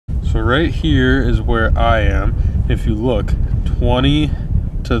So right here is where I am. If you look 20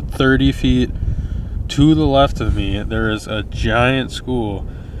 to 30 feet to the left of me, there is a giant school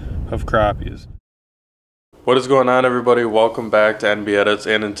of crappies. What is going on, everybody? Welcome back to NB Edits,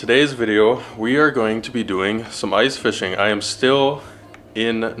 and in today's video we are going to be doing some ice fishing. I am still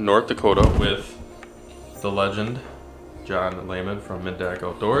in North Dakota with the legend John Lehman from Middack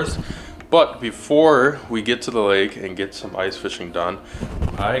Outdoors. But before we get to the lake and get some ice fishing done,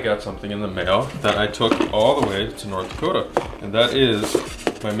 I got something in the mail that I took all the way to North Dakota, and that is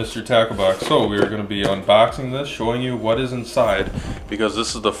my mystery tackle box. So we are going to be unboxing this, showing you what is inside, because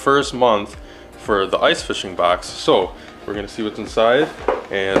this is the first month for the ice fishing box. So we're going to see what's inside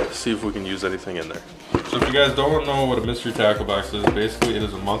and see if we can use anything in there. So if you guys don't know what a mystery tackle box is, basically it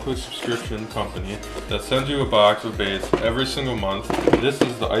is a monthly subscription company that sends you a box of baits every single month. This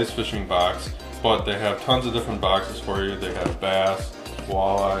is the ice fishing box, but they have tons of different boxes for you. They have bass,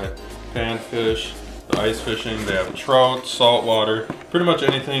 walleye, panfish, the ice fishing, they have trout, saltwater, pretty much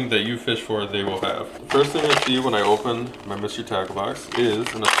anything that you fish for they will have. The first thing I see when I open my mystery tackle box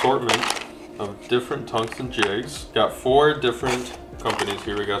is an assortment of different tungsten jigs. Got 4 different companies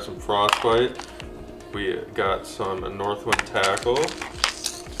here. We got some Frostbite, we got some Northwind tackle,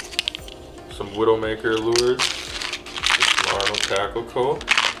 some Widowmaker lures, some Arnold Tackle Co.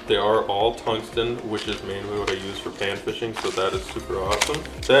 They are all tungsten, which is mainly what I use for pan fishing, so that is super awesome.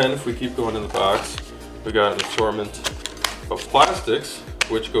 Then if we keep going in the box, we got an assortment of plastics,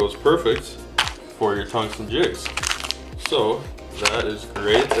 which goes perfect for your tungsten jigs. So that is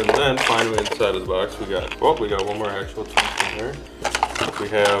great. And then finally inside of the box we got one more actual tungsten there. We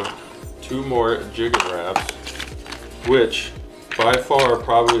have 2 more jig and wraps, which by far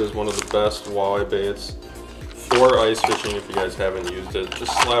probably is one of the best walleye baits for ice fishing. If you guys haven't used it,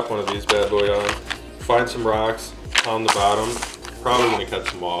 just slap one of these bad boy on, find some rocks on the bottom, probably gonna catch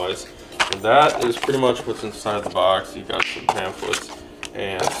some walleyes. And that is pretty much what's inside the box. You got some pamphlets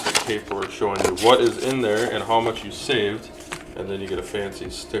and some paperwork showing you what is in there and how much you saved, and then you get a fancy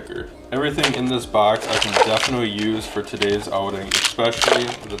sticker. Everything in this box I can definitely use for today's outing, especially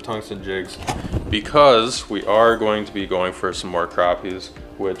the tungsten jigs, because we are going to be going for some more crappies,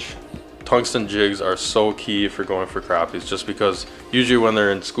 which tungsten jigs are so key for going for crappies, just because usually when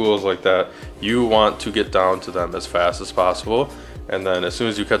they're in schools like that, you want to get down to them as fast as possible. And then as soon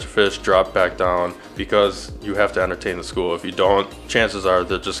as you catch a fish, drop back down, because you have to entertain the school. If you don't, chances are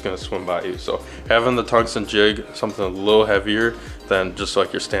they're just gonna swim by you. So having the tungsten jig, something a little heavier than just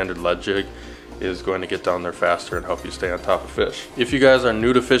like your standard lead jig, is going to get down there faster and help you stay on top of fish. If you guys are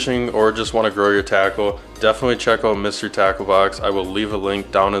new to fishing or just want to grow your tackle, definitely check out Mystery Tackle Box. I will leave a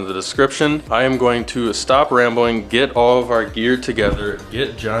link down in the description. I am going to stop rambling, get all of our gear together,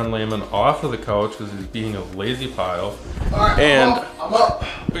 get John Lehman off of the couch because he's being a lazy pile. Right, and I'm up.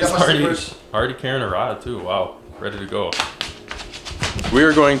 He's already carrying a rod too. Wow, ready to go. We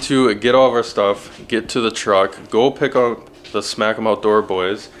are going to get all of our stuff, get to the truck, go pick up the Smack 'em Outdoor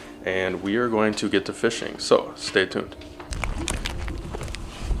boys, and we are going to get to fishing, so stay tuned.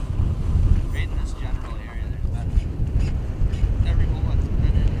 Right in this general area, there's better. Every hole that's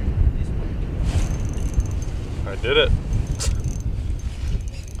been in there, at least one. I did it.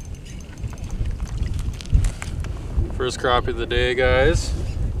 First crappie of the day, guys.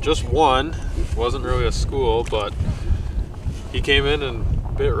 Just one. Wasn't really a school, but he came in and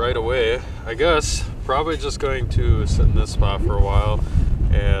bit right away. I guess probably just going to sit in this spot for a while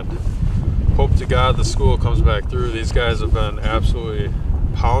and hope to God the school comes back through. These guys have been absolutely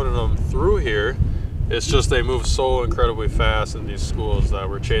pounding them through here. It's just they move so incredibly fast in these schools that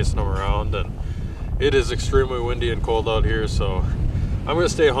we're chasing them around, and it is extremely windy and cold out here, so I'm gonna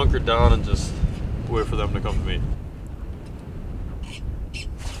stay hunkered down and just wait for them to come to me.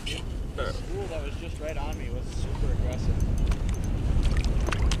 The school that was just right on me was super aggressive.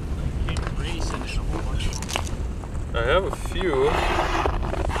 Came racing in a whole bunch of them. I have a few,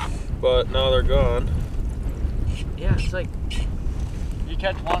 but now they're gone. Yeah, it's like you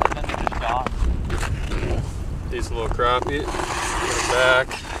catch one and then they're just gone. Decent little crappie. Get it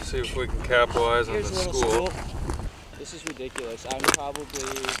back, see if we can capitalize on the school. This is ridiculous. I'm probably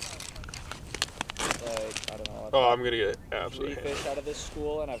like, I don't know. Oh, I'm gonna get absolutely 3 fish out of this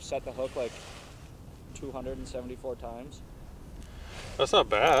school, and I've set the hook like 274 times. That's not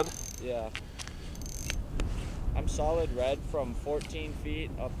bad. Yeah. I'm solid red from 14 feet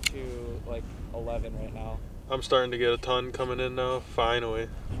up to like 11 right now. I'm starting to get a ton coming in now, finally.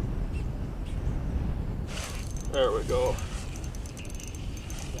 There we go.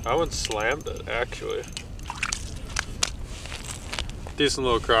 That one slammed it, actually. Decent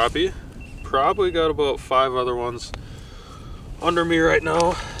little crappie. Probably got about 5 other ones under me right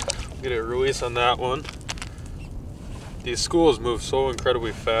now, Get a release on that one. These schools move so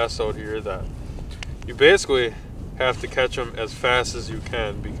incredibly fast out here that you basically have to catch them as fast as you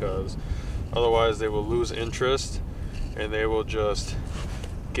can, because otherwise they will lose interest and they will just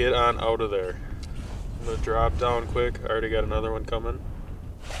get on out of there. I'm gonna drop down quick. I already got another one coming.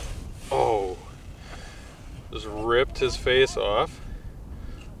 Oh, just ripped his face off.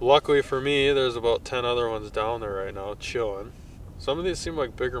 Luckily for me, there's about 10 other ones down there right now chilling. Some of these seem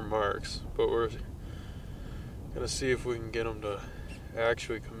like bigger marks, but we're gonna see if we can get them to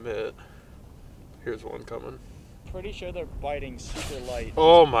actually commit. Here's one coming. Pretty sure they're biting super light.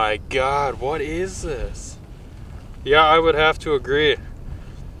 Oh my God, what is this? Yeah, I would have to agree.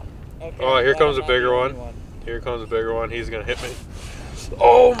 Okay, Oh, here comes a bigger one. Here comes a bigger one. He's gonna hit me.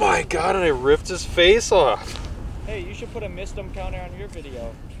 Oh my God, and I ripped his face off. Hey, you should put a missed them counter on your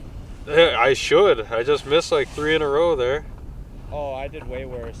video. I should. I just missed like 3 in a row there. Oh, I did way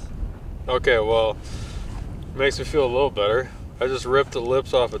worse. Okay, well, makes me feel a little better. I just ripped the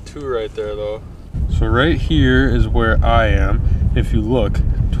lips off of 2 right there though. So right here is where I am. If you look,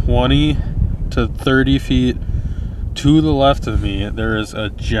 20 to 30 feet to the left of me, there is a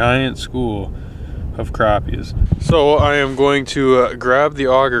giant school of crappies. So I am going to grab the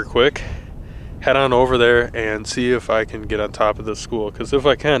auger quick, head on over there and see if I can get on top of this school, because if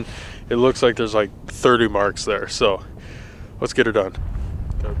I can, it looks like there's like 30 marks there. So let's get her done.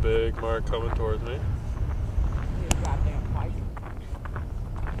 Got a big mark coming towards me.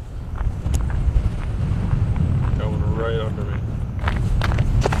 Coming right under me.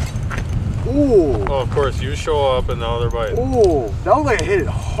 Ooh. Oh, of course, you show up and now they're biting. Ooh, that looked like I hit it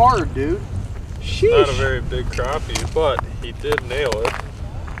hard, dude. Sheesh. Not a very big crappie, but he did nail it.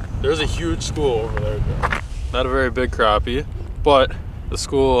 There's a huge school over there, Joe. Not a very big crappie, but the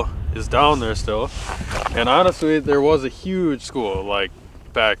school is down there still. And honestly, there was a huge school, like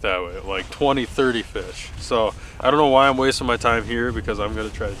back that way, like 20, 30 fish. So I don't know why I'm wasting my time here, because I'm gonna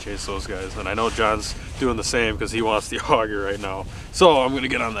try to chase those guys. And I know John's doing the same because he wants the auger right now. So I'm gonna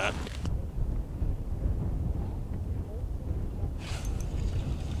get on that.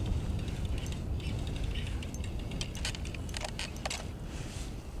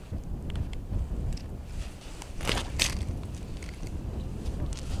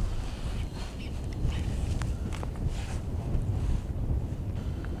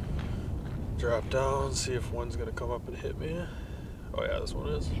 Drop down, see if one's gonna come up and hit me. Oh yeah, this one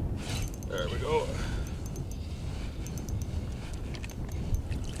is. There we go.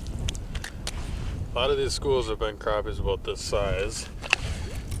 A lot of these schools have been crappies about this size,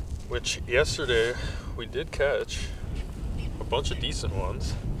 which yesterday we did catch a bunch of decent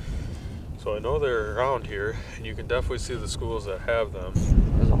ones. So I know they're around here, and you can definitely see the schools that have them.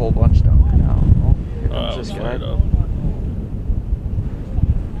 There's a whole bunch down there now. Oh, here comes this guy. Right up.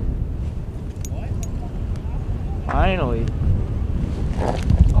 Finally.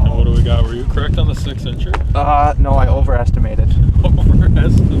 And what do we got? Were you correct on the 6-incher? No, I overestimated.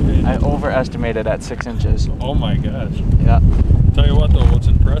 Overestimated? I overestimated at 6 inches. Oh my gosh. Yeah. Tell you what though, what's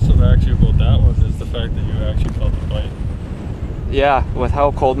impressive actually about that one is the fact that you actually felt the bite. Yeah, with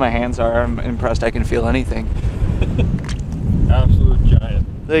how cold my hands are, I'm impressed I can feel anything. Absolute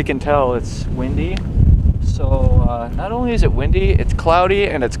giant. They can tell it's windy. So not only is it windy, it's cloudy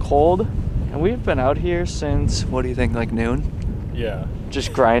and it's cold. And we've been out here since, what do you think, like noon? Yeah.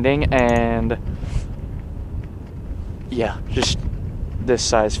 Just grinding, and yeah, just this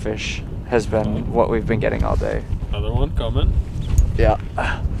size fish has been what we've been getting all day. Another one coming. Yeah.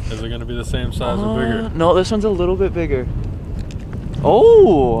 Is it going to be the same size or bigger? No, this one's a little bit bigger.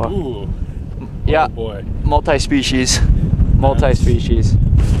 Oh! Ooh. Yeah. Oh boy. Multi-species. Multi-species. So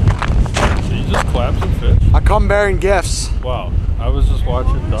you just clapped some fish? I come bearing gifts. Wow. I was just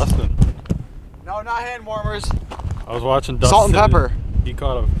watching Dustin. No, not hand warmers. I was watching Dustin. Salt and pepper. He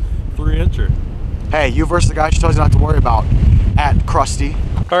caught a 3-incher. Hey, you versus the guy she tells you not to worry about. At Krusty.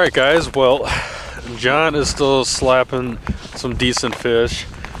 Alright guys, well, John is still slapping some decent fish,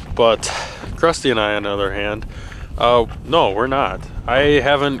 but Krusty and I, on the other hand, no, we're not. I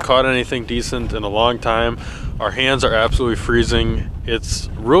haven't caught anything decent in a long time. Our hands are absolutely freezing. It's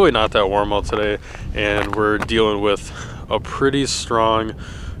really not that warm out today, and we're dealing with a pretty strong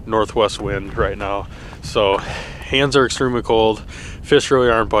northwest wind right now. So hands are extremely cold, fish really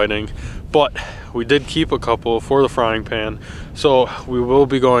aren't biting, but we did keep a couple for the frying pan. So we will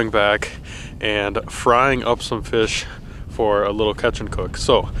be going back and frying up some fish for a little catch and cook.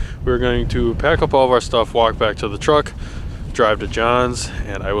 So we're going to pack up all of our stuff, walk back to the truck, drive to John's,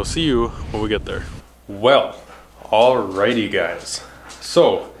 and I will see you when we get there. Well, alrighty guys.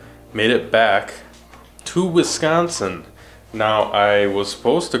 So made it back to Wisconsin. Now, I was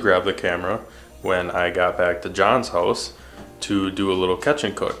supposed to grab the camera when I got back to John's house to do a little catch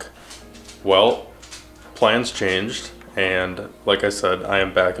and cook. Well, plans changed, and like I said, I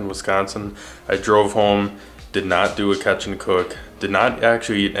am back in Wisconsin. I drove home, did not do a catch and cook, did not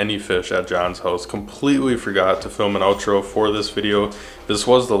actually eat any fish at John's house, completely forgot to film an outro for this video. This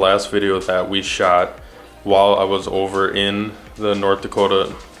was the last video that we shot while I was over in the North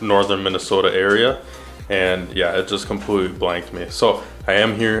Dakota, northern Minnesota area. And yeah, it just completely blanked me. So I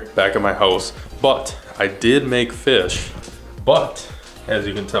am here back at my house, but I did make fish. But as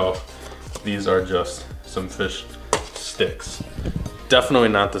you can tell, these are just some fish sticks. Definitely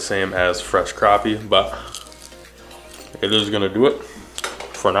not the same as fresh crappie, but it is gonna do it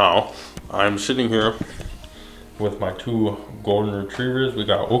for now. I'm sitting here with my two golden retrievers. We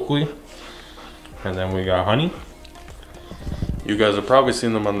got Oakley, and then we got Honey. You guys have probably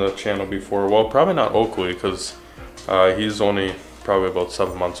seen them on the channel before. Well, probably not Oakley, because he's only probably about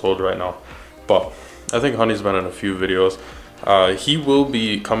 7 months old right now. But I think Honey's been in a few videos. He will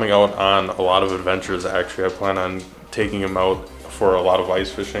be coming out on a lot of adventures, actually. I plan on taking him out for a lot of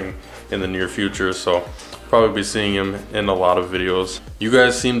ice fishing in the near future, so probably be seeing him in a lot of videos. You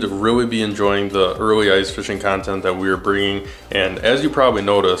guys seem to really be enjoying the early ice fishing content that we are bringing, and as you probably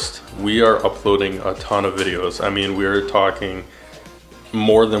noticed, we are uploading a ton of videos. I mean, we're talking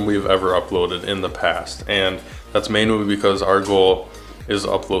more than we've ever uploaded in the past, and that's mainly because our goal is to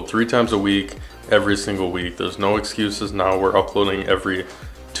upload 3 times a week, every single week. There's no excuses now. We're uploading every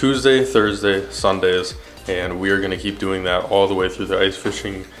Tuesday, Thursday, Sundays, and we are gonna keep doing that all the way through the ice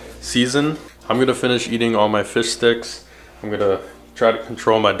fishing season. I'm gonna finish eating all my fish sticks. I'm gonna try to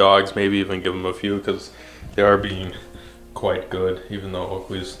control my dogs, maybe even give them a few, because they are being quite good, even though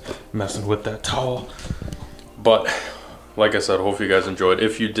Oakley's messing with that towel. But like I said, hopefully you guys enjoyed.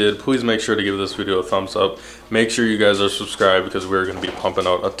 If you did, please make sure to give this video a thumbs up. Make sure you guys are subscribed, because we're gonna be pumping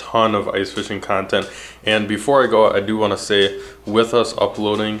out a ton of ice fishing content. And before I go, I do wanna say, with us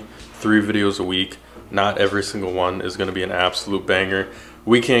uploading 3 videos a week, not every single one is gonna be an absolute banger.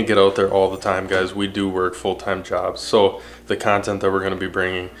 We can't get out there all the time, guys. We do work full-time jobs, so the content that we're going to be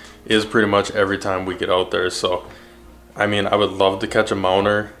bringing is pretty much every time we get out there. So I mean, I would love to catch a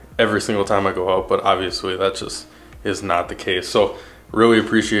mounter every single time I go out, but obviously that just is not the case. So really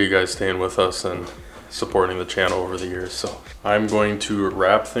appreciate you guys staying with us and supporting the channel over the years. So I'm going to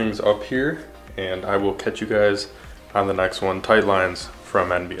wrap things up here, and I will catch you guys on the next one. Tight lines from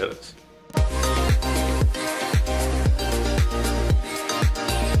NB Edits.